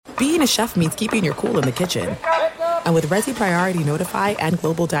being a chef means keeping your cool in the kitchen. And with Resi Priority Notify and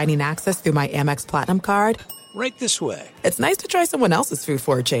Global Dining Access through my Amex Platinum card, Right this way. it's nice to try someone else's food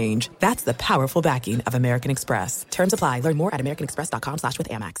for a change. That's the powerful backing of American Express. Terms apply. Learn more at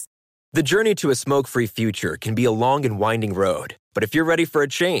americanexpress.com/withAmex. The journey to a smoke-free future can be a long and winding road. But if you're ready for a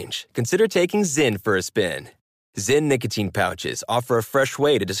change, consider taking Zyn for a spin. Zyn nicotine pouches offer a fresh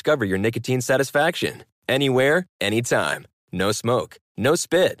way to discover your nicotine satisfaction. Anywhere, anytime. No smoke, no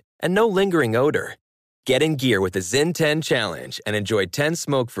spit, and no lingering odor. Get in gear with the Zyn 10 Challenge and enjoy 10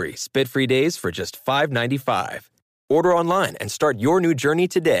 smoke-free, spit-free days for just $5.95. Order online and start your new journey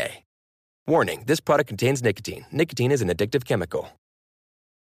today. Warning, this product contains nicotine. Nicotine is an addictive chemical.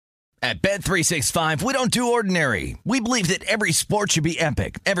 At Bet365, we don't do ordinary. We believe that every sport should be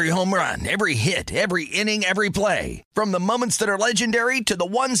epic. Every home run, every hit, every inning, every play. From the moments that are legendary to the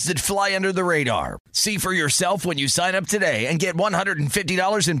ones that fly under the radar. See for yourself when you sign up today and get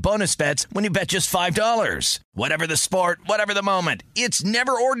 $150 in bonus bets when you bet just $5. Whatever the sport, whatever the moment, it's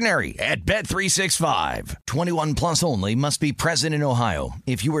never ordinary at Bet365. 21 plus only. Must be present in Ohio.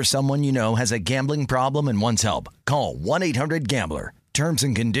 If you or someone you know has a gambling problem and wants help, call 1-800-GAMBLER. Terms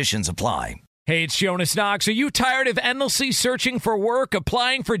and conditions apply. Hey, it's Jonas Knox. Are you tired of endlessly searching for work,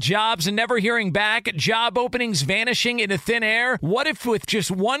 applying for jobs, and never hearing back? Job openings vanishing into thin air? What if with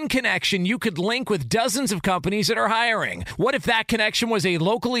just one connection, you could link with dozens of companies that are hiring? What if that connection was a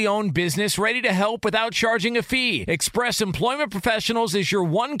locally owned business ready to help without charging a fee? Express Employment Professionals is your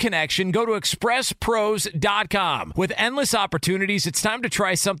one connection. Go to expresspros.com. With endless opportunities, it's time to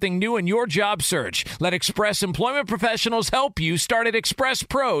try something new in your job search. Let Express Employment Professionals help you. Start at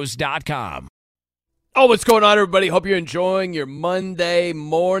expresspros.com. Oh, what's going on, everybody? Hope you're enjoying your Monday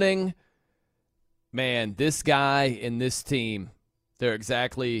morning. Man, this guy and this team, they're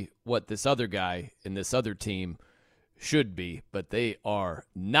exactly what this other guy and this other team should be, but they are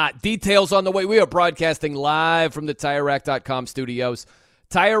not. Details on the way. We are broadcasting live from the TireRack.com studios.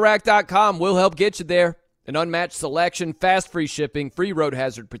 TireRack.com will help get you there. An unmatched selection, fast free shipping, free road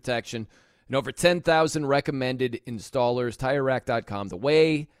hazard protection, and over 10,000 recommended installers. TireRack.com, the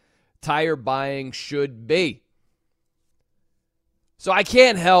way tire buying should be. So I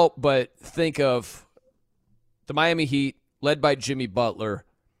can't help but think of the Miami Heat, led by Jimmy Butler,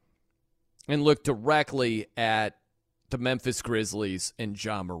 and look directly at the Memphis Grizzlies and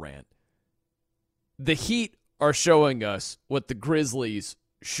Ja Morant. The Heat are showing us what the Grizzlies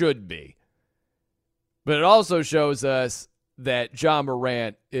should be. But it also shows us that Ja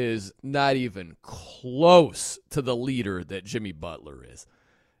Morant is not even close to the leader that Jimmy Butler is.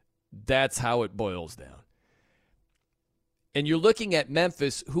 That's how it boils down. And you're looking at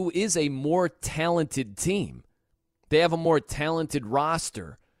Memphis, who is a more talented team. They have a more talented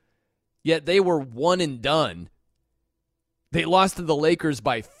roster. Yet they were one and done. They lost to the Lakers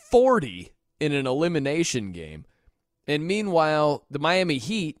by 40 in an elimination game. And meanwhile, the Miami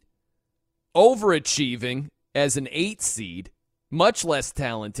Heat, overachieving as an 8 seed, much less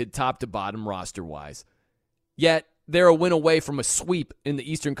talented top to bottom roster-wise. Yet they're a win away from a sweep in the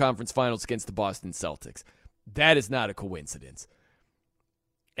Eastern Conference Finals against the Boston Celtics. That is not a coincidence.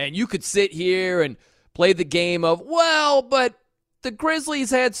 And you could sit here and play the game of, well, but the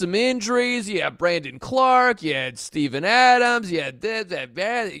Grizzlies had some injuries. You had Brandon Clark. You had Steven Adams. You had this,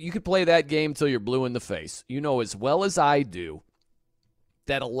 that. You could play that game till you're blue in the face. You know as well as I do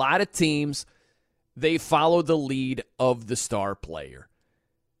that a lot of teams, they follow the lead of the star player.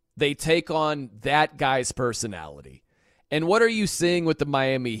 They take on that guy's personality. And what are you seeing with the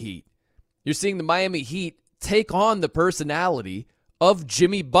Miami Heat? You're seeing the Miami Heat take on the personality of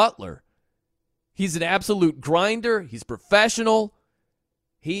Jimmy Butler. He's an absolute grinder. He's professional.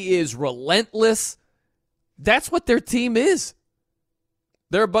 He is relentless. That's what their team is.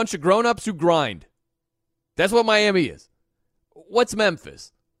 They're a bunch of grown-ups who grind. That's what Miami is. What's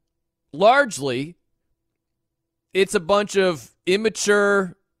Memphis? Largely, it's a bunch of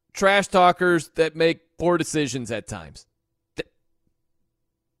immature trash talkers that make poor decisions at times.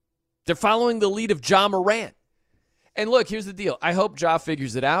 They're following the lead of Ja Morant. And look, here's the deal. I hope Ja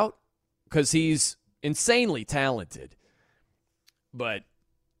figures it out because he's insanely talented. But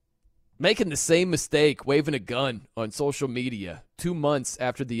making the same mistake, waving a gun on social media 2 months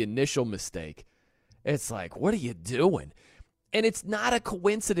after the initial mistake, it's like, what are you doing? And it's not a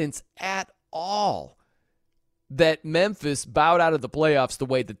coincidence at all that Memphis bowed out of the playoffs the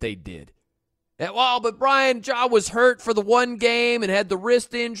way that they did. And, well, but Brian, Ja was hurt for the one game and had the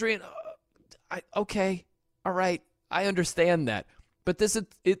wrist injury. And, okay, all right, I understand that. But this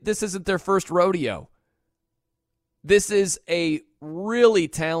isn't their first rodeo. This is a really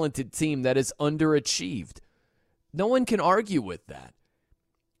talented team that is underachieved. No one can argue with that.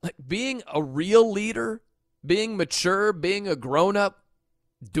 Like, being a real leader, being mature, being a grown-up,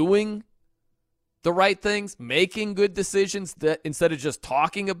 doing the right things, making good decisions that instead of just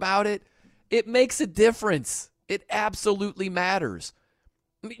talking about it, it makes a difference. It absolutely matters.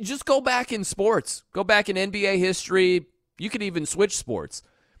 I mean, just go back in sports. Go back in NBA history. You could even switch sports.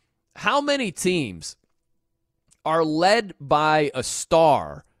 How many teams are led by a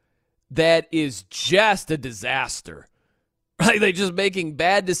star that is just a disaster? Right? They're just making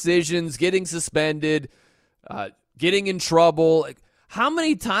bad decisions, getting suspended, getting in trouble. How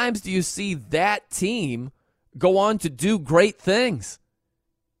many times do you see that team go on to do great things?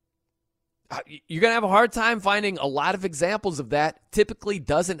 You're going to have a hard time finding a lot of examples of that. Typically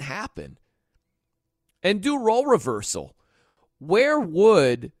doesn't happen. And do role reversal. Where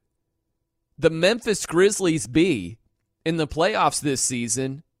would the Memphis Grizzlies be in the playoffs this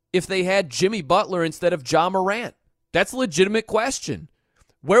season if they had Jimmy Butler instead of Ja Morant? That's a legitimate question.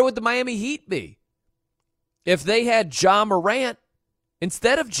 Where would the Miami Heat be if they had Ja Morant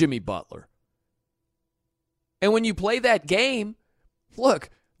instead of Jimmy Butler? And when you play that game, look,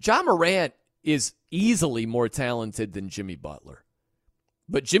 Ja Morant is easily more talented than Jimmy Butler.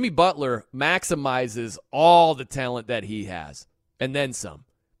 But Jimmy Butler maximizes all the talent that he has, and then some.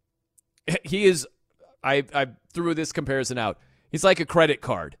 He is, I threw this comparison out, he's like a credit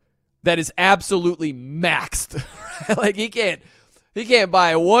card that is absolutely maxed. Like he can't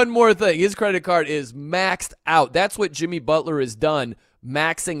buy one more thing. His credit card is maxed out. That's what Jimmy Butler has done,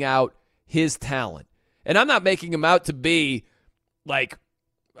 maxing out his talent. And I'm not making him out to be like,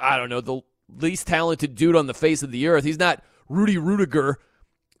 I don't know, the least talented dude on the face of the earth. He's not Rudy Rudiger,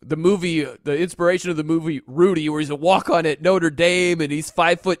 the movie, the inspiration of the movie Rudy, where he's a walk-on at Notre Dame and he's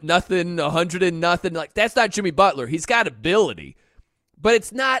 5'0", 100 and nothing. Like, that's not Jimmy Butler. He's got ability, but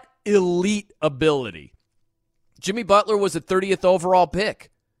it's not elite ability. Jimmy Butler was a 30th overall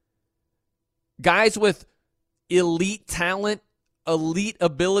pick. Guys with elite talent, elite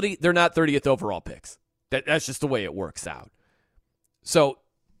ability, they're not 30th overall picks. That's just the way it works out. So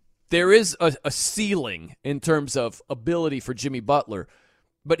there is a ceiling in terms of ability for Jimmy Butler,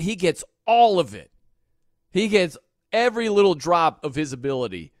 but he gets all of it. He gets every little drop of his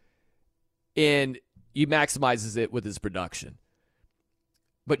ability, and he maximizes it with his production.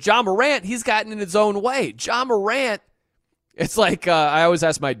 But Ja Morant, he's gotten in his own way. Ja Morant, it's like, I always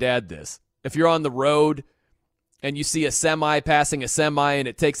ask my dad this. If you're on the road and you see a semi passing a semi and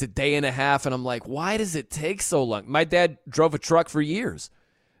it takes a day and a half, and I'm like, why does it take so long? My dad drove a truck for years.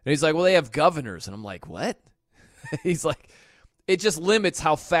 And he's like, well, they have governors. And I'm like, what? He's like, it just limits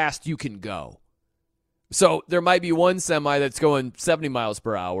how fast you can go. So there might be one semi that's going 70 miles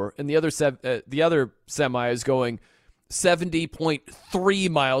per hour, and the other semi is going 70.3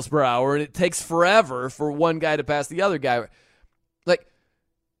 miles per hour, and it takes forever for one guy to pass the other guy. Like,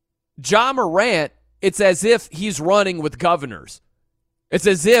 Ja Morant, it's as if he's running with governors. It's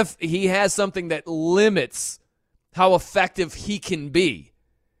as if he has something that limits how effective he can be.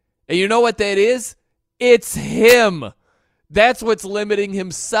 And you know what that is? It's him. That's what's limiting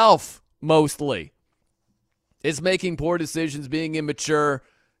himself mostly. It's making poor decisions, being immature,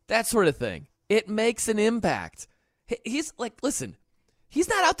 that sort of thing. It makes an impact. He's like, listen, he's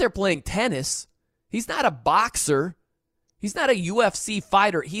not out there playing tennis. He's not a boxer. He's not a UFC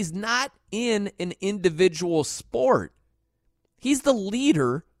fighter. He's not in an individual sport. He's the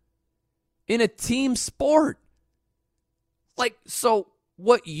leader in a team sport. Like, so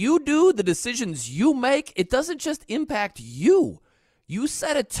what you do, the decisions you make, it doesn't just impact you. You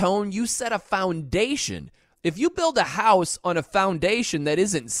set a tone, you set a foundation. If you build a house on a foundation that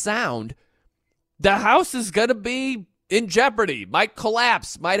isn't sound, the house is going to be in jeopardy, might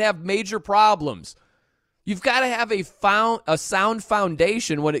collapse, might have major problems. You've got to have a sound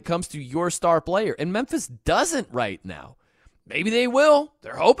foundation when it comes to your star player, and Memphis doesn't right now. Maybe they will.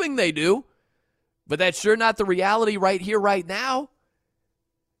 They're hoping they do. But that's sure not the reality right here, right now.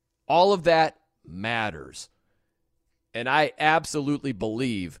 All of that matters. And I absolutely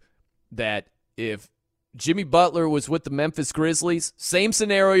believe that if Jimmy Butler was with the Memphis Grizzlies, same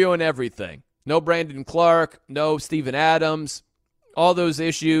scenario and everything. No Brandon Clark, no Steven Adams, all those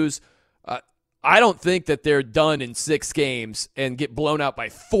issues. I don't think that they're done in 6 games and get blown out by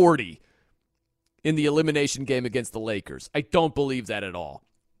 40 in the elimination game against the Lakers. I don't believe that at all.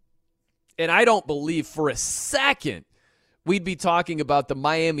 And I don't believe for a second we'd be talking about the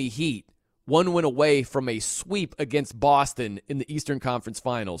Miami Heat one win away from a sweep against Boston in the Eastern Conference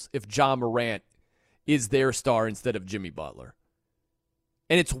Finals if Ja Morant is their star instead of Jimmy Butler.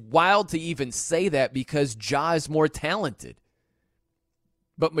 And it's wild to even say that because Ja is more talented.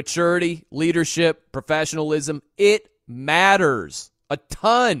 But maturity, leadership, professionalism, it matters a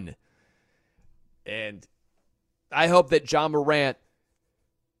ton. And I hope that John Morant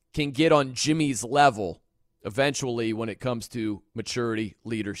can get on Jimmy's level eventually when it comes to maturity,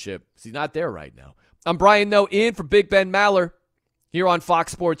 leadership. He's not there right now. I'm Brian Noe, in for Big Ben Maller here on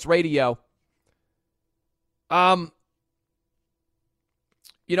Fox Sports Radio. One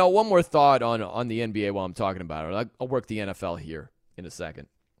more thought on the NBA while I'm talking about it. I'll work the NFL here in a second.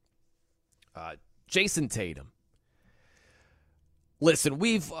 Jason Tatum. Listen,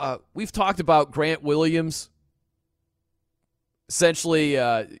 we've talked about Grant Williams essentially,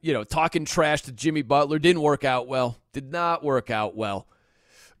 talking trash to Jimmy Butler. Didn't work out well. Did not work out well.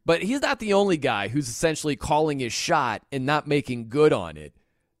 But he's not the only guy who's essentially calling his shot and not making good on it.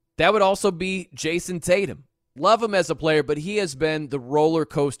 That would also be Jason Tatum. Love him as a player, but he has been the roller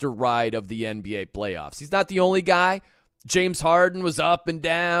coaster ride of the NBA playoffs. He's not the only guy. James Harden was up and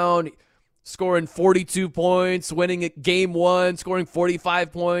down, scoring 42 points, winning game 1, scoring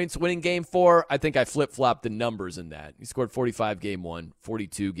 45 points, winning game 4. I think I flip-flopped the numbers in that. He scored 45 game 1,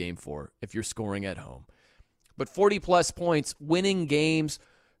 42 game 4, if you're scoring at home. But 40-plus points, winning games,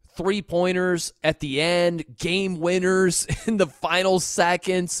 three-pointers at the end, game winners in the final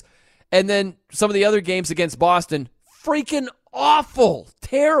seconds. And then some of the other games against Boston, freaking awful,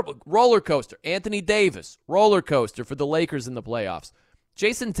 terrible, roller coaster. Anthony Davis, roller coaster for the Lakers in the playoffs.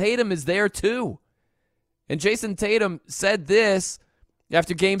 Jason Tatum is there too. And Jason Tatum said this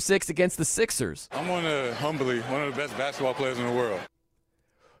after Game 6 against the Sixers. I'm one of the best basketball players in the world.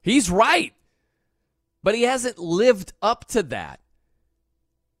 He's right. But he hasn't lived up to that.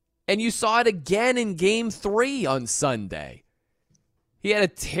 And you saw it again in Game 3 on Sunday. He had a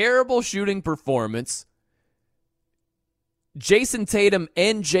terrible shooting performance. Jason Tatum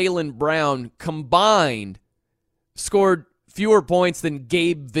and Jaylen Brown combined scored fewer points than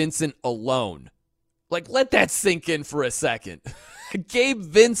Gabe Vincent alone. Let that sink in for a second. Gabe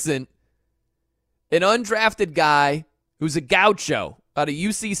Vincent, an undrafted guy who's a gaucho out of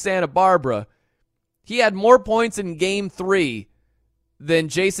UC Santa Barbara, he had more points in Game 3 than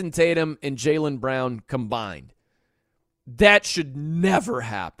Jason Tatum and Jaylen Brown combined. That should never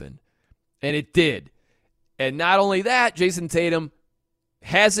happen. And it did. And not only that, Jason Tatum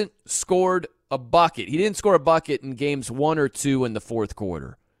hasn't scored a bucket. He didn't score a bucket in games 1 or 2 in the fourth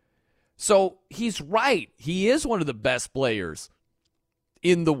quarter. So he's right. He is one of the best players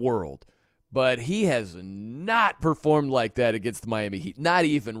in the world. But he has not performed like that against the Miami Heat. Not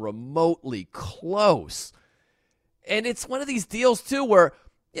even remotely close. And it's one of these deals, too, where,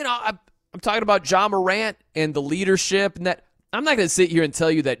 I'm talking about John Morant and the leadership, and that I'm not going to sit here and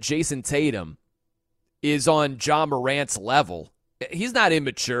tell you that Jason Tatum is on John Morant's level. He's not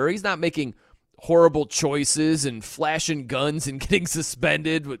immature. He's not making horrible choices and flashing guns and getting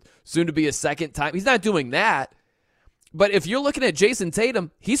suspended with soon to be a second time. He's not doing that. But if you're looking at Jason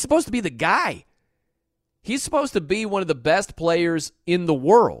Tatum, he's supposed to be the guy. He's supposed to be one of the best players in the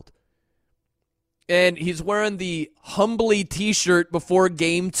world. And he's wearing the Humbly t-shirt before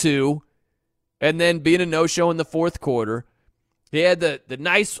Game 2. And then being a no-show in the fourth quarter. He had the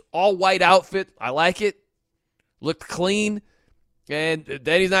nice all-white outfit. I like it. Looked clean. And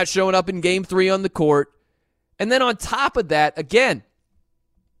then he's not showing up in Game 3 on the court. And then on top of that, again,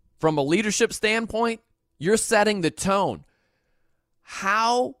 from a leadership standpoint, you're setting the tone.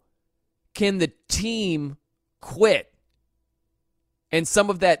 How can the team quit and some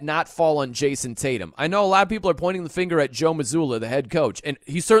of that not fall on Jason Tatum? I know a lot of people are pointing the finger at Joe Mazzulla, the head coach, and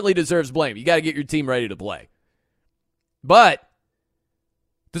he certainly deserves blame. You got to get your team ready to play. But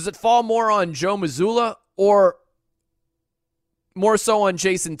does it fall more on Joe Mazzulla or more so on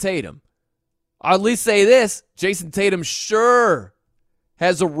Jason Tatum? I'll at least say this, Jason Tatum sure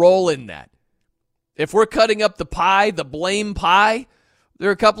has a role in that. If we're cutting up the pie, the blame pie, there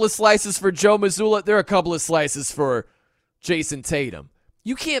are a couple of slices for Joe Mazzulla, there are a couple of slices for Jason Tatum.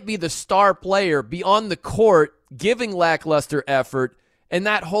 You can't be the star player, be on the court, giving lackluster effort, and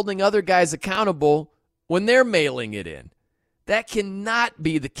not holding other guys accountable when they're mailing it in. That cannot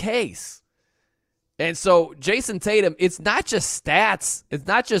be the case. And so Jason Tatum, it's not just stats. It's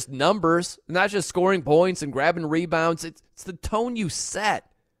not just numbers. Not just scoring points and grabbing rebounds. It's the tone you set.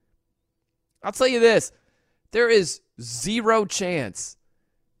 I'll tell you this. There is zero chance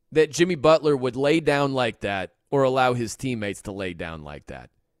that Jimmy Butler would lay down like that or allow his teammates to lay down like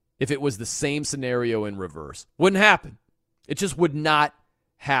that if it was the same scenario in reverse. Wouldn't happen. It just would not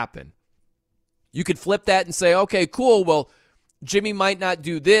happen. You could flip that and say, okay, cool, well, Jimmy might not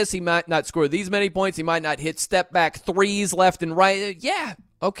do this. He might not score these many points. He might not hit step-back threes left and right. Yeah,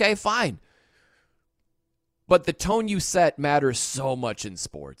 okay, fine. But the tone you set matters so much in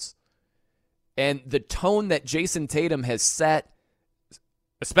sports. And the tone that Jason Tatum has set,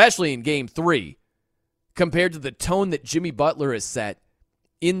 especially in Game 3, compared to the tone that Jimmy Butler has set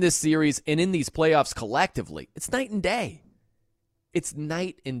in this series and in these playoffs collectively. It's night and day. It's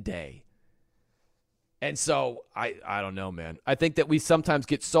night and day. And so, I don't know, man. I think that we sometimes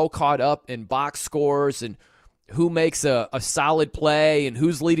get so caught up in box scores and who makes a solid play and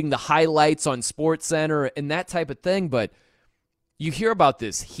who's leading the highlights on SportsCenter and that type of thing. But you hear about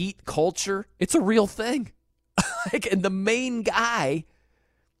this Heat culture. It's a real thing. And the main guy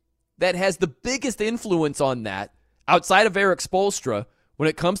that has the biggest influence on that, outside of Eric Spoelstra, when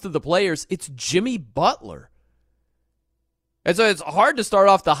it comes to the players, it's Jimmy Butler. And so it's hard to start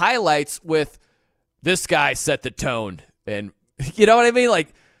off the highlights with this guy set the tone. And you know what I mean?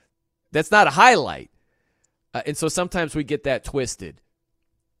 Like, that's not a highlight. And so sometimes we get that twisted.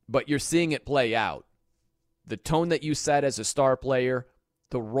 But you're seeing it play out. The tone that you set as a star player,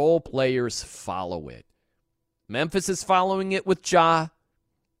 the role players follow it. Memphis is following it with Ja.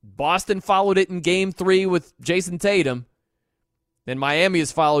 Boston followed it in Game 3 with Jason Tatum. And Miami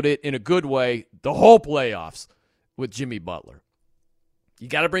has followed it in a good way the whole playoffs with Jimmy Butler. You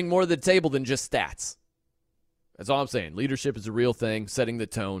got to bring more to the table than just stats. That's all I'm saying. Leadership is a real thing. Setting the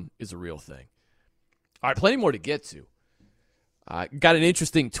tone is a real thing. All right, plenty more to get to. Got an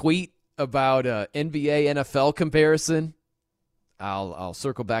interesting tweet about NBA NFL comparison. I'll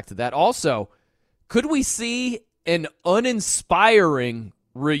circle back to that. Also, could we see an uninspiring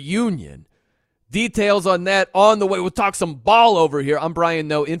reunion? Details on that on the way. We'll talk some ball over here. I'm Brian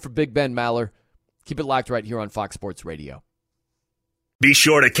Noe, in for Big Ben Maller. Keep it locked right here on Fox Sports Radio. Be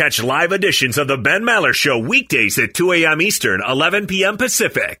sure to catch live editions of the Ben Maller Show weekdays at 2 a.m. Eastern, 11 p.m.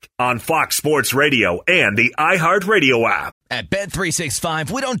 Pacific on Fox Sports Radio and the iHeartRadio app. At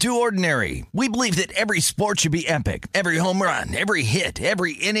Bet365, we don't do ordinary. We believe that every sport should be epic. Every home run, every hit,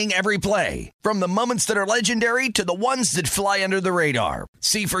 every inning, every play. From the moments that are legendary to the ones that fly under the radar.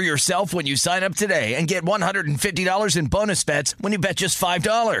 See for yourself when you sign up today and get $150 in bonus bets when you bet just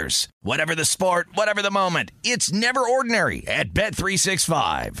 $5. Whatever the sport, whatever the moment, it's never ordinary at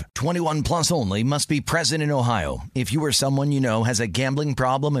Bet365. 21 plus only. Must be present in Ohio. If you or someone you know has a gambling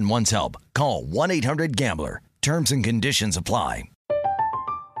problem and wants help, call 1-800-GAMBLER. Terms and conditions apply.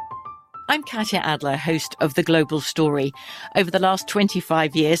 I'm Katya Adler, host of The Global Story. Over the last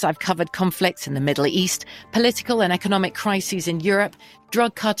 25 years, I've covered conflicts in the Middle East, political and economic crises in Europe,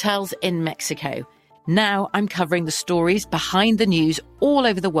 drug cartels in Mexico. Now I'm covering the stories behind the news all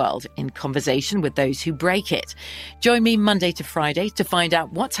over the world in conversation with those who break it. Join me Monday to Friday to find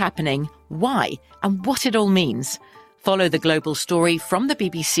out what's happening, why, and what it all means. Follow The Global Story from the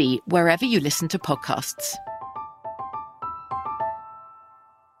BBC wherever you listen to podcasts.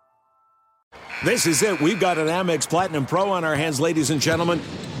 This is it. We've got an Amex Platinum Pro on our hands, ladies and gentlemen.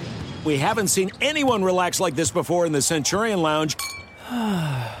 We haven't seen anyone relax like this before in the Centurion Lounge.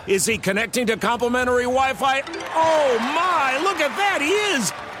 Is he connecting to complimentary Wi-Fi? Oh, my! Look at that! He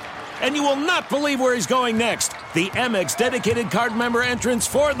is! And you will not believe where he's going next. The Amex dedicated card member entrance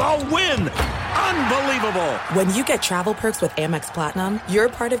for the win! Unbelievable! When you get travel perks with Amex Platinum, you're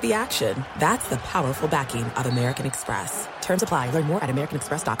part of the action. That's the powerful backing of American Express. Terms apply. Learn more at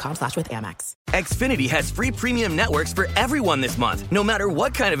americanexpress.com/withAmex. Xfinity has free premium networks for everyone this month, no matter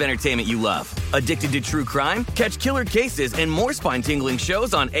what kind of entertainment you love. Addicted to true crime? Catch killer cases and more spine-tingling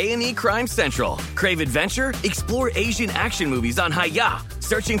shows on A&E Crime Central. Crave adventure? Explore Asian action movies on Hi-YAH.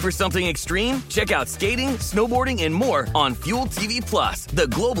 Searching for something extreme? Check out skating, snowboarding, and more on Fuel TV Plus, the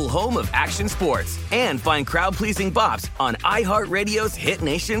global home of action sports. And find crowd-pleasing bops on iHeartRadio's Hit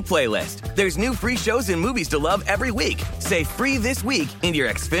Nation playlist. There's new free shows and movies to love every week. Say free this week in your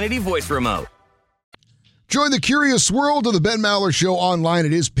Xfinity voice remote. Join the curious world of the Ben Maller Show online.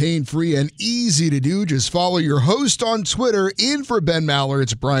 It is pain-free and easy to do. Just follow your host on Twitter. In for Ben Maller,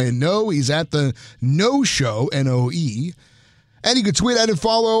 it's Brian Noe. He's at the Noe Show, N-O-E. And you can tweet at and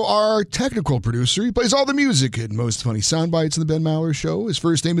follow our technical producer. He plays all the music and most funny sound bites in the Ben Maller Show. His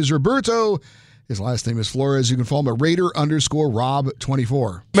first name is Roberto. His last name is Flores. You can follow him at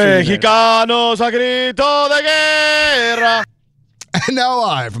Raider_Rob24. Mexicanos a grito de guerra. And now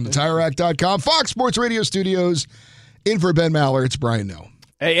live from the TireRack.com Fox Sports Radio studios, in for Ben Maller, it's Brian Noe.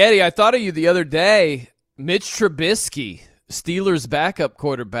 Hey, Eddie, I thought of you the other day. Mitch Trubisky, Steelers backup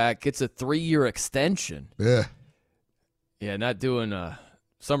quarterback, gets a 3-year extension. Yeah. Yeah, not doing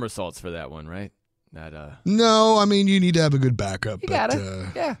somersaults for that one, right? No, I mean, you need to have a good backup. You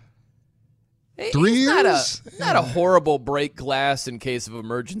gotta, yeah. 3 years? Not a horrible break glass in case of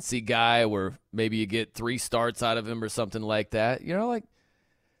emergency guy where maybe you get 3 starts out of him or something like that. You know, like,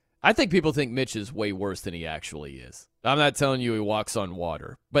 I think people think Mitch is way worse than he actually is. I'm not telling you he walks on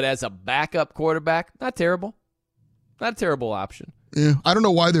water. But as a backup quarterback, not terrible. Not a terrible option. Yeah, I don't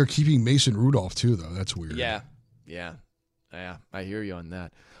know why they're keeping Mason Rudolph too, though. That's weird. Yeah. I hear you on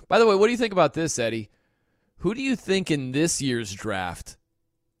that. By the way, what do you think about this, Eddie? Who do you think in this year's draft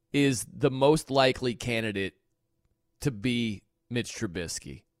is the most likely candidate to be Mitch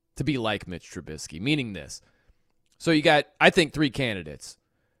Trubisky, to be like Mitch Trubisky? Meaning this. So you got, I think, 3 candidates.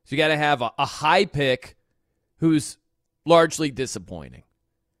 So you got to have a high pick who's largely disappointing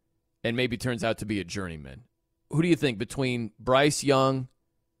and maybe turns out to be a journeyman. Who do you think between Bryce Young,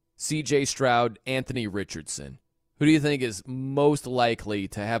 C.J. Stroud, Anthony Richardson? Who do you think is most likely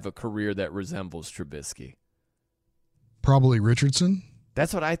to have a career that resembles Trubisky? Probably Richardson.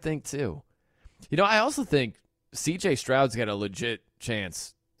 That's what I think, too. You know, I also think C.J. Stroud's got a legit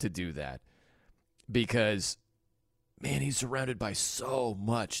chance to do that because, man, he's surrounded by so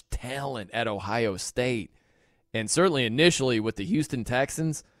much talent at Ohio State. And certainly initially with the Houston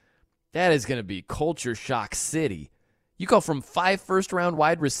Texans, that is going to be culture shock city. You go from 5 first-round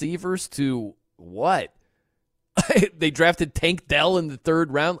wide receivers to what? They drafted Tank Dell in the 3rd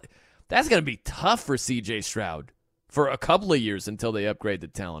round. That's going to be tough for C.J. Stroud for a couple of years until they upgrade the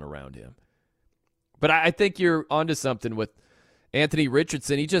talent around him. But I think you're onto something with Anthony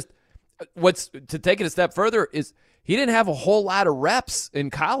Richardson. He just, to take it a step further, is he didn't have a whole lot of reps in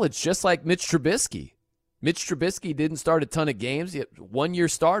college, just like Mitch Trubisky. Mitch Trubisky didn't start a ton of games. He had 1-year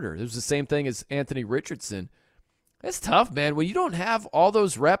starter. It was the same thing as Anthony Richardson. It's tough, man. When you don't have all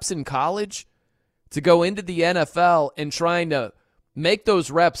those reps in college to go into the NFL and trying to make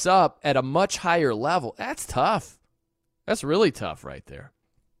those reps up at a much higher level, that's tough. That's really tough right there.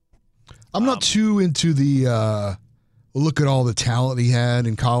 I'm not too into the look at all the talent he had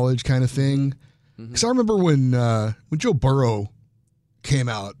in college kind of thing. Because I remember when Joe Burrow came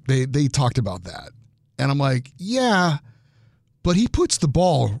out, they talked about that. And I'm like, yeah, but he puts the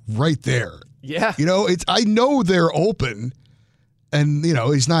ball right there. Yeah. You know, I know they're open and, you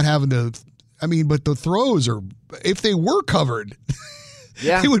know, he's not having to, but the throws are, if they were covered,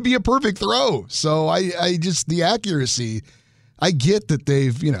 yeah, it would be a perfect throw. So I just, the accuracy, I get that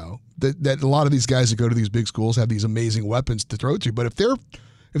they've, you know, that a lot of these guys that go to these big schools have these amazing weapons to throw to. But if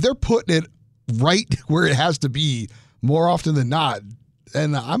they're putting it right where it has to be more often than not,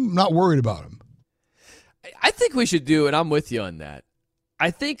 and I'm not worried about them. I think we should do, and I'm with you on that.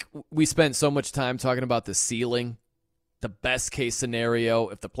 I think we spent so much time talking about the ceiling, the best case scenario,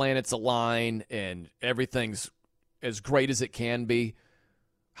 if the planets align and everything's as great as it can be,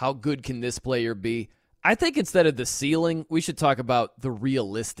 how good can this player be? I think instead of the ceiling, we should talk about the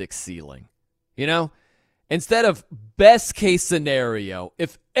realistic ceiling. You know, instead of best case scenario,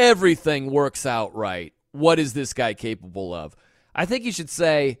 if everything works out right, what is this guy capable of? I think you should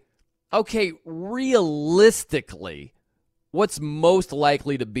say, okay, realistically, what's most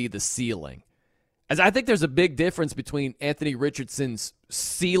likely to be the ceiling? As I think there's a big difference between Anthony Richardson's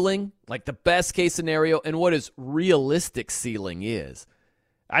ceiling, like the best case scenario, and what his realistic ceiling is.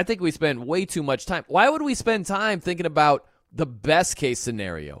 I think we spend way too much time. Why would we spend time thinking about the best case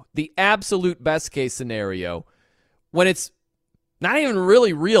scenario, the absolute best case scenario, when it's not even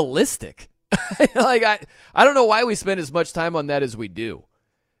really realistic? Like I don't know why we spend as much time on that as we do.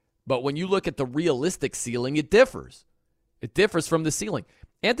 But when you look at the realistic ceiling, it differs. It differs from the ceiling.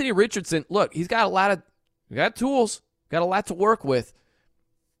 Anthony Richardson, look, he's got tools, got a lot to work with.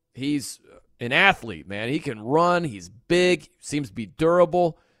 He's an athlete, man. He can run. He's big. Seems to be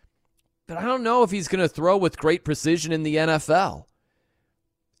durable. But I don't know if he's going to throw with great precision in the NFL.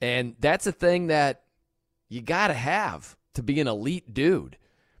 And that's a thing that you got to have to be an elite dude.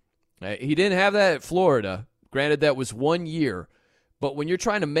 He didn't have that at Florida. Granted, that was 1 year. But when you're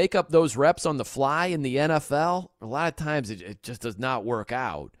trying to make up those reps on the fly in the NFL, a lot of times it just does not work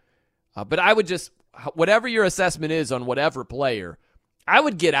out. But I would just, whatever your assessment is on whatever player, I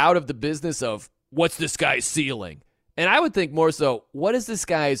would get out of the business of what's this guy's ceiling. And I would think more so, what is this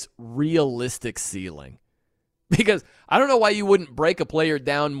guy's realistic ceiling? Because I don't know why you wouldn't break a player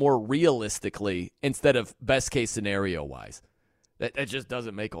down more realistically instead of best case scenario wise. That just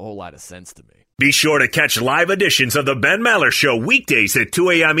doesn't make a whole lot of sense to me. Be sure to catch live editions of the Ben Maller Show weekdays at 2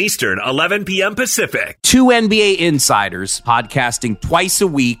 a.m. Eastern, 11 p.m. Pacific. 2 NBA insiders podcasting twice a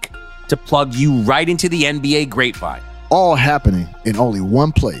week to plug you right into the NBA grapevine. All happening in only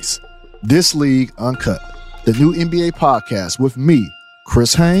one place. This League Uncut, the new NBA podcast with me,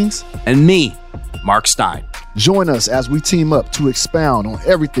 Chris Haynes, and me, Mark Stein. Join us as we team up to expound on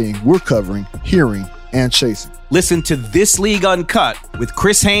everything we're covering, hearing, and chasing. Listen to This League Uncut with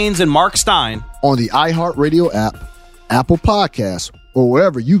Chris Haynes and Mark Stein on the iHeartRadio app, Apple Podcasts, or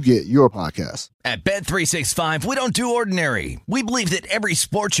wherever you get your podcasts. At Bet365, we don't do ordinary. We believe that every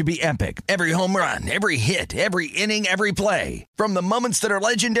sport should be epic. Every home run, every hit, every inning, every play. From the moments that are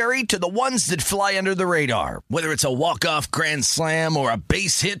legendary to the ones that fly under the radar. Whether it's a walk-off grand slam or a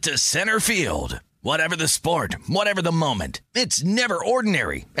base hit to center field. Whatever the sport, whatever the moment. It's never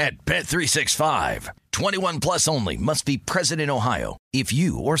ordinary at Bet365. 21 plus only. Must be present in Ohio. If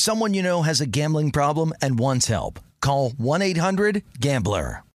you or someone you know has a gambling problem and wants help, call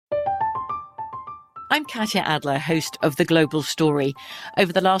 1-800-GAMBLER. I'm Katya Adler, host of The Global Story.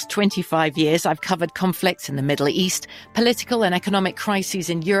 Over the last 25 years, I've covered conflicts in the Middle East, political and economic crises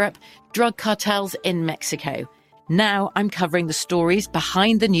in Europe, drug cartels in Mexico. Now I'm covering the stories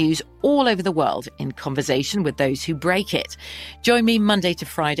behind the news all over the world in conversation with those who break it. Join me Monday to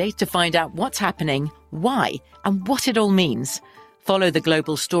Friday to find out what's happening, why, and what it all means. Follow The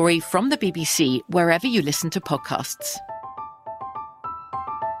Global Story from the BBC wherever you listen to podcasts.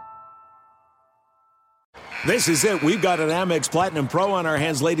 This is it. We've got an Amex Platinum Pro on our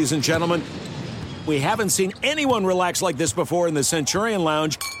hands, ladies and gentlemen. We haven't seen anyone relax like this before in the Centurion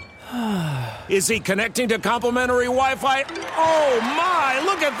Lounge. Is he connecting to complimentary Wi-Fi? Oh, my!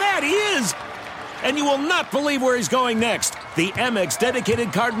 Look at that! He is! And you will not believe where he's going next. The Amex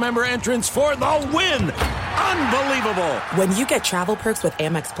dedicated card member entrance for the win! Unbelievable! When you get travel perks with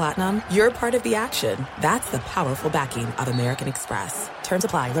Amex Platinum, you're part of the action. That's the powerful backing of American Express. Terms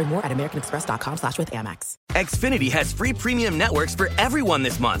apply. Learn more at americanexpress.com/withAmex. Xfinity has free premium networks for everyone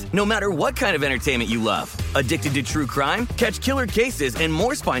this month, no matter what kind of entertainment you love. Addicted to true crime? Catch killer cases and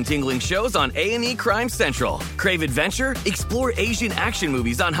more spine-tingling shows on A&E Crime Central. Crave adventure? Explore Asian action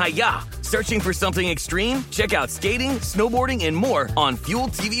movies on Hi-YAH. Searching for something extreme? Check out skating, snowboarding, and more on Fuel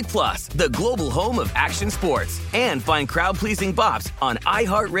TV Plus, the global home of action sports. And find crowd-pleasing bops on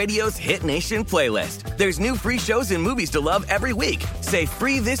iHeartRadio's Hit Nation playlist. There's new free shows and movies to love every week. Say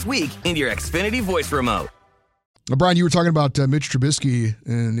free this week in your Xfinity voice remote. Brian, you were talking about Mitch Trubisky,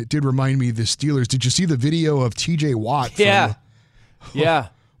 and it did remind me of the Steelers. Did you see the video of T.J. Watt? Yeah.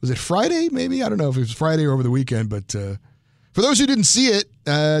 Was it Friday, maybe? I don't know if it was Friday or over the weekend, but for those who didn't see it,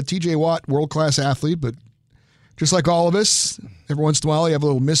 T.J. Watt, world-class athlete, but just like all of us, every once in a while you have a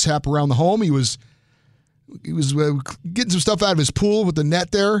little mishap around the home. He was getting some stuff out of his pool with the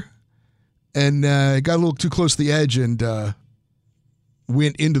net there, and got a little too close to the edge and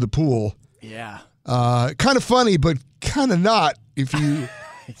went into the pool. Yeah. Kind of funny, but kind of not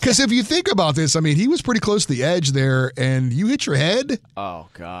because if you think about this, I mean, he was pretty close to the edge there, and you hit your head. Oh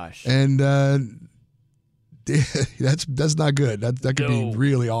gosh. And that's not good. That could be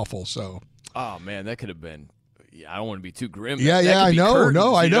really awful. So. Oh man, that could have been. I don't want to be too grim. Yeah, I know. Curtains,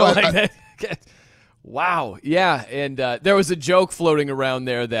 no, I know. Wow. Yeah, and there was a joke floating around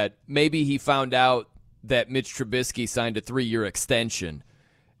there that maybe he found out that Mitch Trubisky signed a 3-year extension,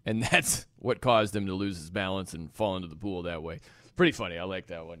 and that's what caused him to lose his balance and fall into the pool that way. Pretty funny. I like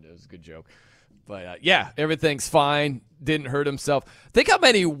that one. It was a good joke. But, yeah, everything's fine. Didn't hurt himself. Think how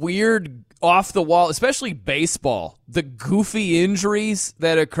many weird off-the-wall, especially baseball, the goofy injuries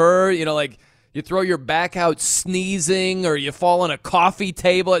that occur, like you throw your back out sneezing or you fall on a coffee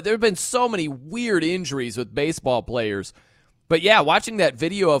table. There have been so many weird injuries with baseball players. But, yeah, watching that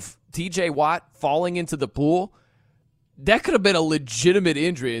video of T.J. Watt falling into the pool, that could have been a legitimate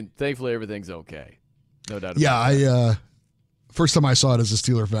injury, and thankfully everything's okay. No doubt about it. Yeah, first time I saw it as a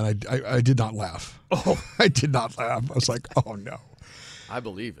Steeler fan, I did not laugh. Oh. I did not laugh. I was like, oh, no. I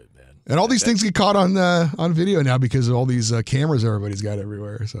believe it, man. And all these things get caught on video now because of all these cameras everybody's got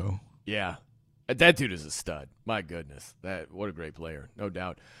everywhere. So yeah. That dude is a stud. My goodness. What a great player. No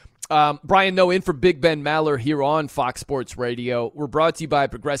doubt. Brian Noe in for Big Ben Maller here on Fox Sports Radio. We're brought to you by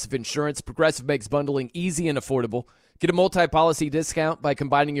Progressive Insurance. Progressive makes bundling easy and affordable. Get a multi-policy discount by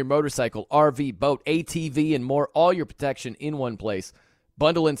combining your motorcycle, RV, boat, ATV, and more. All your protection in one place.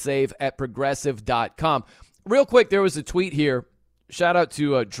 Bundle and save at Progressive.com. Real quick, there was a tweet here. Shout out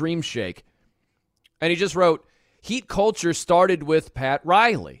to Dream Shake. And he just wrote, Heat culture started with Pat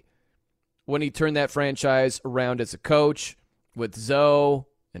Riley when he turned that franchise around as a coach with Zoe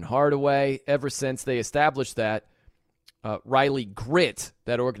and Hardaway. Ever since they established that, Riley grit,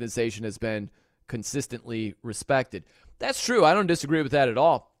 that organization has been consistently respected. That's true. I don't disagree with that at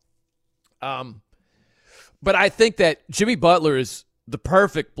all. But I think that Jimmy Butler is the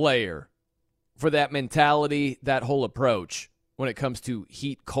perfect player for that mentality, that whole approach when it comes to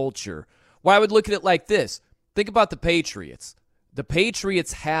Heat culture. Well, I would look at it like this. Think about the Patriots. The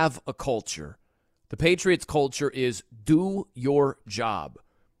Patriots have a culture. The Patriots' culture is do your job.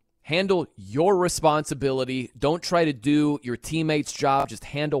 Handle your responsibility. Don't try to do your teammates' job. Just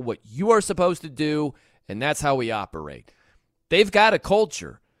handle what you are supposed to do, and that's how we operate. They've got a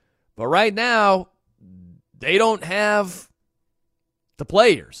culture. But right now, they don't have the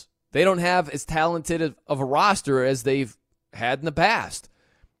players. They don't have as talented of a roster as they've had in the past.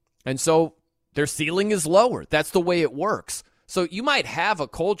 And so their ceiling is lower. That's the way it works. So you might have a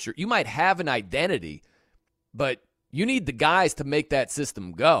culture, you might have an identity, but you need the guys to make that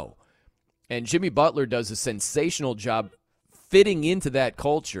system go. And Jimmy Butler does a sensational job fitting into that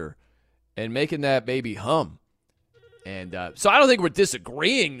culture and making that baby hum. And so I don't think we're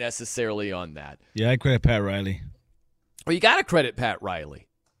disagreeing necessarily on that. Yeah, I credit Pat Riley. Well, you got to credit Pat Riley.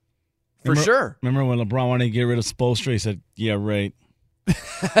 For sure. Remember when LeBron wanted to get rid of Spoelstra? He said, yeah, right.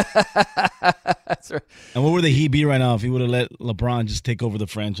 That's right. And what would the Heat be right now if he would have let LeBron just take over the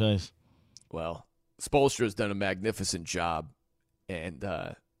franchise? Well, Spoelstra's done a magnificent job. And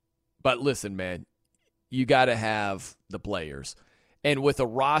but listen, man, you got to have the players. And with a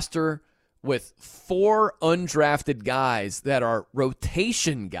roster with 4 undrafted guys that are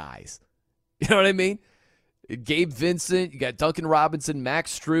rotation guys, you know what I mean? Gabe Vincent, you got Duncan Robinson,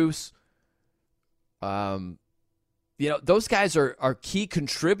 Max Strus. You know, those guys are key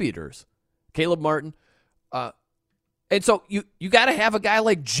contributors. Caleb Martin. And so you got to have a guy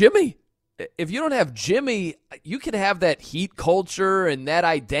like Jimmy. If you don't have Jimmy, you can have that Heat culture and that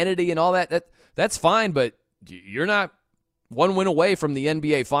identity and all that. That's fine, but you're not one win away from the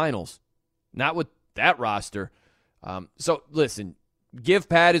NBA Finals. Not with that roster. So, listen, give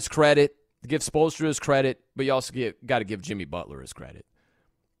Pat his credit, give Spoelstra his credit, but you also got to give Jimmy Butler his credit.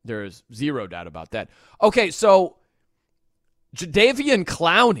 There's zero doubt about that. Okay, so Jadeveon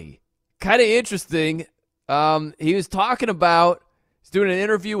Clowney, kind of interesting. He was talking about, he's doing an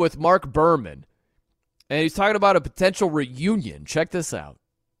interview with Mark Berman, and he's talking about a potential reunion. Check this out.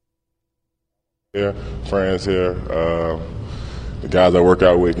 Yeah, friends here. The guys I work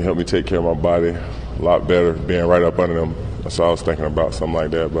out with can help me take care of my body a lot better, being right up under them. That's all I was thinking about, something like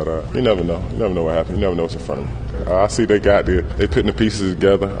that. But you never know. You never know what happens. You never know what's in front of them. I see they putting the pieces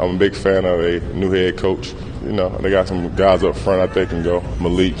together. I'm a big fan of a new head coach. You know, they got some guys up front I think can go.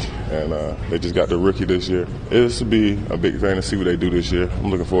 Malik, and they just got the rookie this year. This will be a big thing to see what they do this year.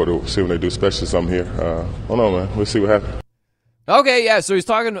 I'm looking forward to see what they do, especially something here. I don't know, man. We'll see what happens. Okay, yeah, so he's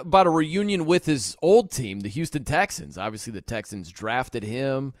talking about a reunion with his old team, the Houston Texans. Obviously, the Texans drafted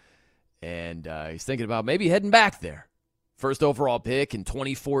him, and he's thinking about maybe heading back there. First overall pick in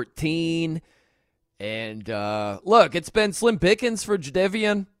 2014. And look, it's been slim pickings for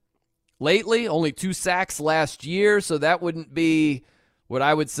Jadeveon lately. Only 2 sacks last year, so that wouldn't be what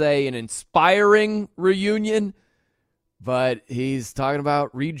I would say an inspiring reunion. But he's talking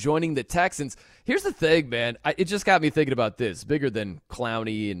about rejoining the Texans. Here's the thing, man. It just got me thinking about this. Bigger than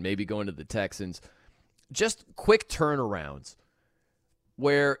Clowney and maybe going to the Texans. Just quick turnarounds.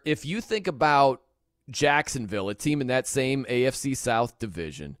 Where if you think about Jacksonville, a team in that same AFC South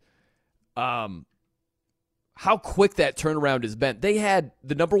division, how quick that turnaround has been. They had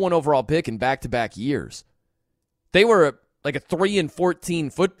the number 1 overall pick in back-to-back years. They were like a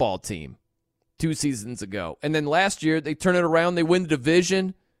 3-14 football team 2 seasons ago. And then last year, they turn it around. They win the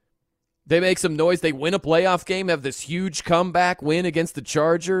division. They make some noise. They win a playoff game, have this huge comeback win against the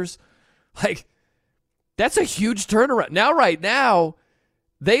Chargers. Like, that's a huge turnaround. Now, right now,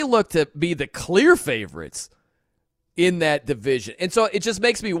 they look to be the clear favorites in that division. And so it just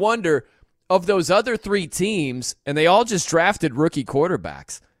makes me wonder, of those other 3 teams, and they all just drafted rookie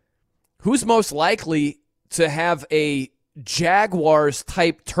quarterbacks, who's most likely to have a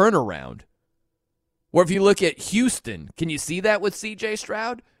Jaguars-type turnaround? Or if you look at Houston, can you see that with C.J.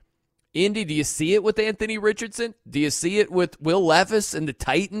 Stroud? Indy, do you see it with Anthony Richardson? Do you see it with Will Levis and the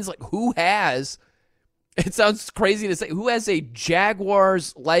Titans? Like, who has, it sounds crazy to say, who has a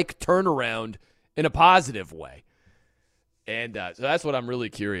Jaguars-like turnaround in a positive way? And so that's what I'm really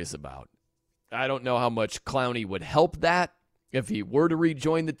curious about. I don't know how much Clowney would help that if he were to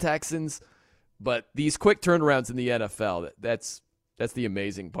rejoin the Texans, but these quick turnarounds in the NFL, that's the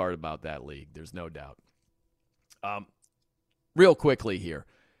amazing part about that league. There's no doubt. Real quickly here,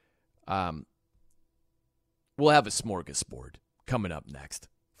 we'll have a smorgasbord coming up next.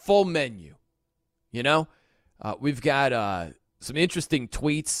 Full menu. You know, we've got some interesting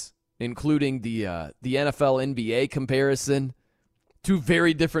tweets, including the NFL NBA comparison. 2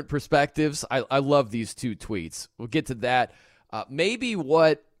 very different perspectives. I love these 2 tweets. We'll get to that. Maybe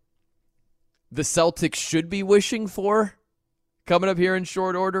what the Celtics should be wishing for coming up here in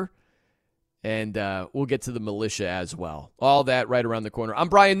short order. And we'll get to the militia as well. All that right around the corner. I'm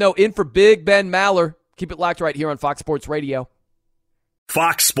Brian Noe, in for Big Ben Maller. Keep it locked right here on Fox Sports Radio.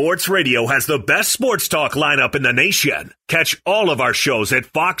 Fox Sports Radio has the best sports talk lineup in the nation. Catch all of our shows at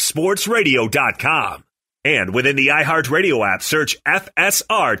foxsportsradio.com. And within the iHeartRadio app, search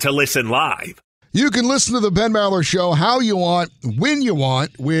FSR to listen live. You can listen to the Ben Maller Show how you want, when you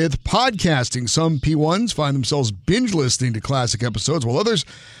want, with podcasting. Some P1s find themselves binge listening to classic episodes, while others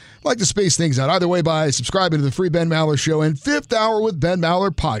like to space things out. Either way, by subscribing to the free Ben Maller Show and Fifth Hour with Ben Maller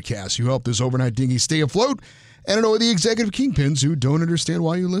podcast, you help this overnight dinghy stay afloat and annoy the executive kingpins who don't understand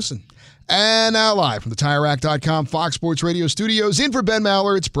why you listen. And now live from the TireRack.com Fox Sports Radio studios, in for Ben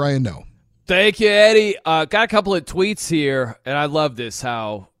Maller, it's Brian Noe. Thank you, Eddie. Got a couple of tweets here, and I love this,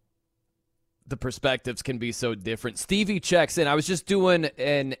 how the perspectives can be so different. Stevie checks in. I was just doing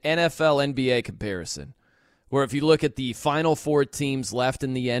an NFL NBA comparison, where if you look at the final 4 teams left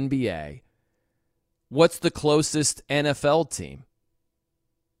in the NBA, what's the closest NFL team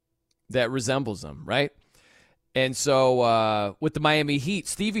that resembles them, right? And so with the Miami Heat,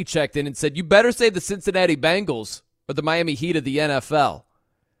 Stevie checked in and said, you better say the Cincinnati Bengals or the Miami Heat of the NFL.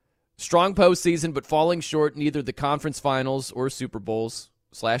 Strong postseason, but falling short in either the conference finals or Super Bowls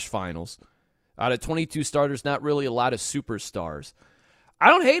 / finals. Out of 22 starters, not really a lot of superstars. I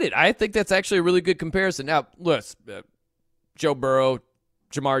don't hate it. I think that's actually a really good comparison. Now, look, Joe Burrow,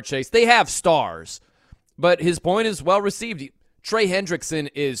 Jamar Chase, they have stars, but his point is well received. Trey Hendrickson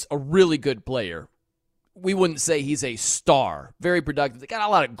is a really good player. We wouldn't say he's a star. Very productive. They got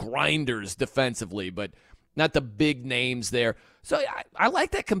a lot of grinders defensively, but not the big names there. So I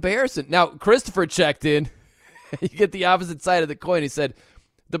like that comparison. Now, Christopher checked in. You get the opposite side of the coin. He said,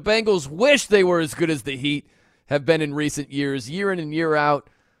 the Bengals wish they were as good as the Heat have been in recent years. Year in and year out,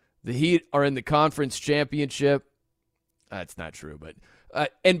 the Heat are in the conference championship. That's not true.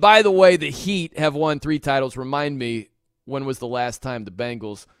 But and by the way, the Heat have won 3 titles. Remind me, when was the last time the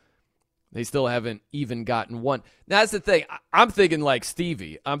Bengals, they still haven't even gotten one. Now, that's the thing. I'm thinking like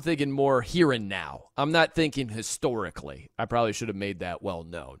Stevie. I'm thinking more here and now. I'm not thinking historically. I probably should have made that well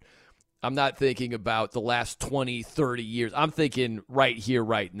known. I'm not thinking about the last 20, 30 years. I'm thinking right here,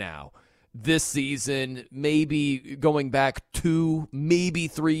 right now. This season, maybe going back 2, maybe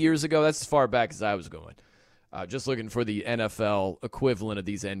 3 years ago. That's as far back as I was going. Just looking for the NFL equivalent of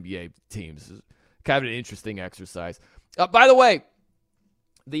these NBA teams. Kind of an interesting exercise. By the way,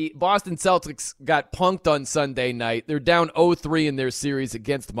 the Boston Celtics got punked on Sunday night. They're down 0-3 in their series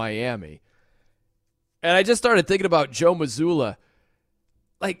against Miami. And I just started thinking about Joe Mazzulla.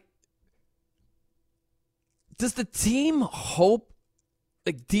 Like, does the team hope,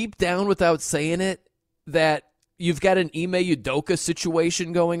 like deep down without saying it, that you've got an Ime Udoka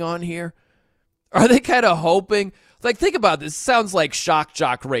situation going on here? Are they kind of hoping? Like, think about this. It sounds like shock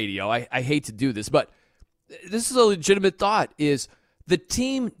jock radio. I hate to do this, but this is a legitimate thought, is the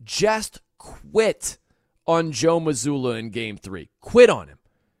team just quit on Joe Mazzulla in Game 3. Quit on him.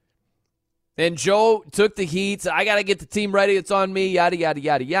 And Joe took the heat, said, I got to get the team ready. It's on me, yada, yada,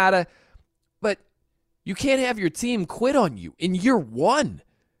 yada, yada. But you can't have your team quit on you in year 1.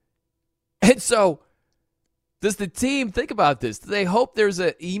 And so does the team, think about this, do they hope there's a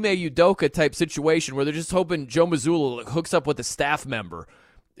Ime Udoka type situation where they're just hoping Joe Mazzulla hooks up with a staff member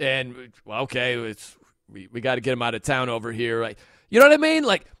and, well, okay, we got to get him out of town over here. Like, you know what I mean?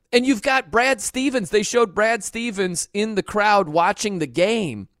 Like, and you've got Brad Stevens. They showed Brad Stevens in the crowd watching the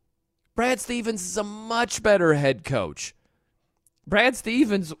game. Brad Stevens is a much better head coach. Brad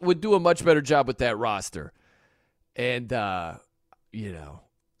Stevens would do a much better job with that roster. And, you know,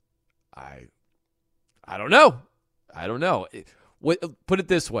 I don't know. I don't know. Put it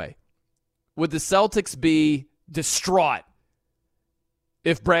this way. Would the Celtics be distraught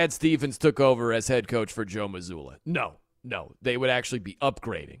if Brad Stevens took over as head coach for Joe Mazzulla? No. They would actually be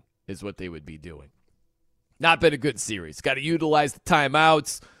upgrading is what they would be doing. Not been a good series. Got to utilize the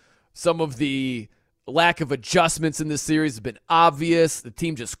timeouts. Some of the lack of adjustments in this series have been obvious. The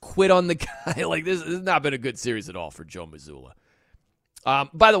team just quit on the guy. Like, this has not been a good series at all for Joe Mazzulla.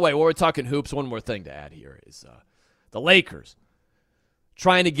 By the way, while we're talking hoops, one more thing to add here is the Lakers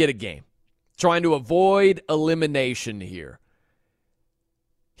trying to get a game, trying to avoid elimination here.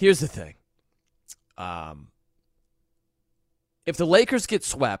 Here's the thing. If the Lakers get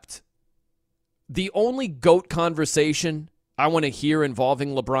swept, the only GOAT conversation I want to hear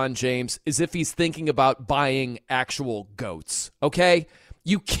involving LeBron James is if he's thinking about buying actual GOATs, okay?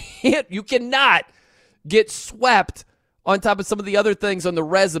 You cannot get swept on top of some of the other things on the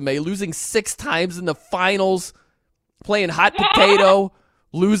resume, losing 6 times in the finals, playing hot potato,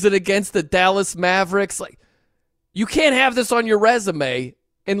 losing against the Dallas Mavericks. Like, you can't have this on your resume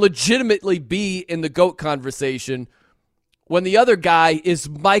and legitimately be in the GOAT conversation when the other guy is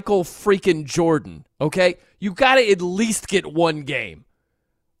Michael freaking Jordan, okay? You got to at least get one game,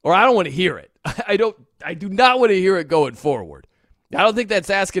 or I don't want to hear it. I do not want to hear it going forward. I don't think that's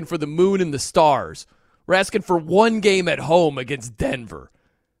asking for the moon and the stars We're asking for one game at home against Denver.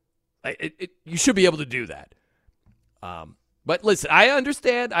 You should be able to do that. But listen, I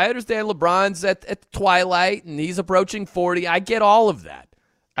understand LeBron's at the twilight and he's approaching 40. I get all of that.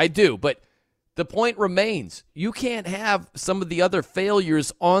 I do. But the point remains, you can't have some of the other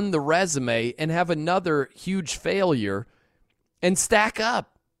failures on the resume and have another huge failure and stack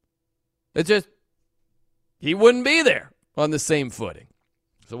up. It's just, he wouldn't be there on the same footing.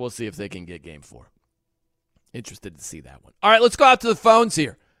 So we'll see if they can get game 4. Interested to see that one. All right, let's go out to the phones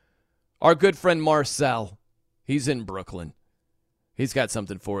here. Our good friend Marcel, he's in Brooklyn. He's got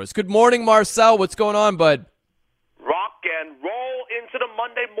something for us. Good morning, Marcel. What's going on, bud? Rock and roll into the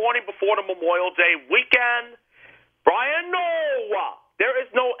Monday morning before the Memorial Day weekend. Brian Noah, there is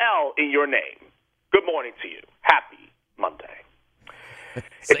no L in your name. Good morning to you. Happy Monday.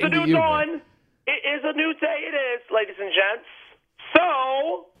 It's a new dawn. It is a new day. It is, ladies and gents.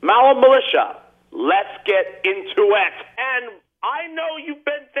 So, Maller Militia, let's get into it. And I know you've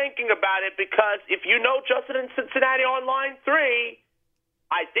been thinking about it because if you know Justin in Cincinnati on line 3,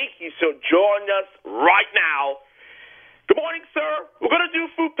 I think you should join us right now. Good morning, sir. We're going to do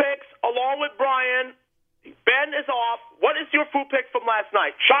food picks along with Brian. Ben is off. What is your food pick from last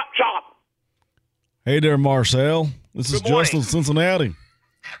night? Chop, chop. Hey there, Marcel. This is Justin Cincinnati.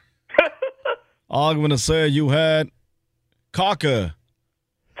 I'm going to say you had Kaka.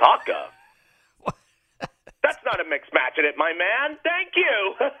 Taka? That's not a mixed match in it, my man. Thank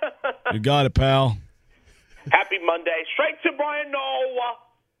you. You got it, pal. Happy Monday. Straight to Brian Noah.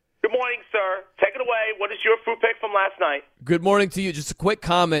 Good morning, sir. Take it away. What is your food pick from last night? Good morning to you. Just a quick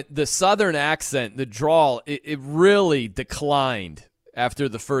comment. The southern accent, the drawl, it really declined after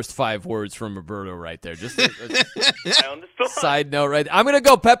the first 5 words from Roberto right there. Just I understood. Side note right there. I'm going to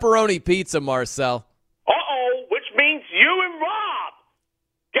go pepperoni pizza, Marcel. Uh-oh, which means you and Rob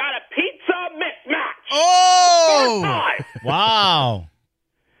got a pizza mismatch. Oh! Wow.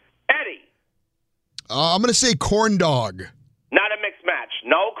 Eddie. I'm going to say corn dog. Not a mixed match.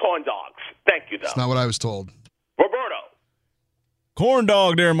 No corn dogs. Thank you, though. That's not what I was told. Roberto. Corn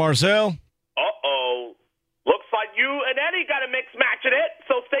dog there, Marcel. Uh-oh. Looks like you and Eddie got a mixed match in it,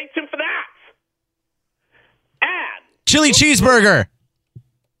 so stay tuned for that. And chili cheeseburger.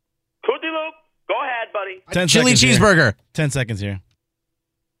 Kudilu, go ahead, buddy. 10 chili cheeseburger. 10 seconds here.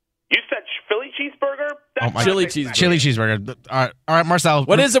 You said Philly cheeseburger? That's chili cheeseburger. Chili cheeseburger. All right, Marcel.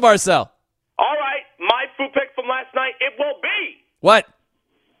 What is it, Marcel? All right, my food pick from last night, it will be. What?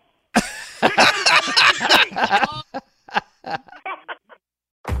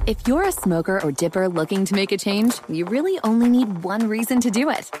 If you're a smoker or dipper looking to make a change, you really only need one reason to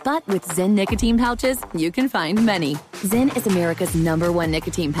do it. But with Zyn nicotine pouches, you can find many. Zyn is America's #1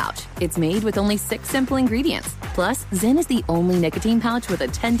 nicotine pouch. It's made with only 6 simple ingredients. Plus, Zyn is the only nicotine pouch with a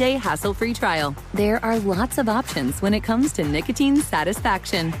 10-day hassle-free trial. There are lots of options when it comes to nicotine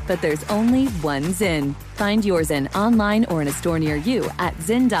satisfaction, but there's only one Zyn. Find your Zyn online or in a store near you at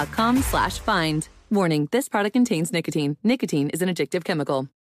zyn.com/find. Warning, this product contains nicotine. Nicotine is an addictive chemical.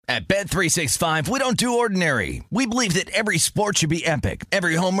 At Bet365, we don't do ordinary. We believe that every sport should be epic.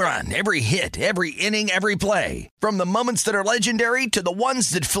 Every home run, every hit, every inning, every play. From the moments that are legendary to the ones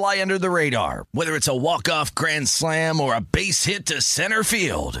that fly under the radar. Whether it's a walk-off grand slam or a base hit to center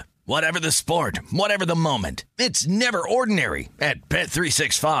field. Whatever the sport, whatever the moment. It's never ordinary at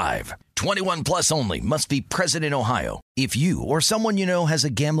Bet365. 21 plus only. Must be present in Ohio. If you or someone you know has a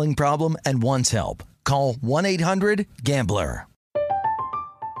gambling problem and wants help, call 1-800-GAMBLER.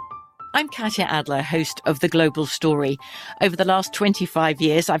 I'm Katya Adler, host of The Global Story. Over the last 25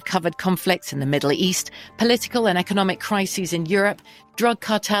 years, I've covered conflicts in the Middle East, political and economic crises in Europe, drug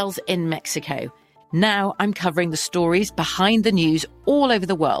cartels in Mexico. Now I'm covering the stories behind the news all over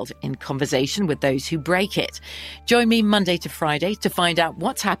the world in conversation with those who break it. Join me Monday to Friday to find out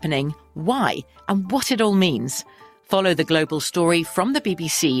what's happening, why, and what it all means. Follow The Global Story from the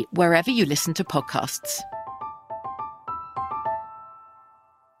BBC wherever you listen to podcasts.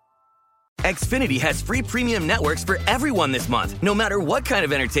 Xfinity has free premium networks for everyone this month, no matter what kind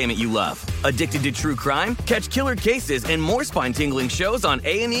of entertainment you love. Addicted to true crime? Catch killer cases and more spine-tingling shows on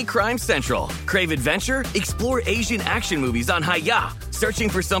A&E Crime Central. Crave adventure? Explore Asian action movies on Hi-YAH. Searching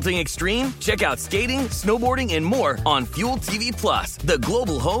for something extreme? Check out skating, snowboarding, and more on Fuel TV Plus, the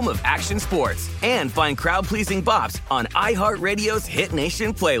global home of action sports. And find crowd-pleasing bops on iHeartRadio's Hit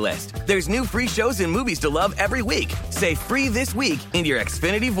Nation playlist. There's new free shows and movies to love every week. Say free this week in your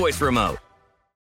Xfinity voice remote.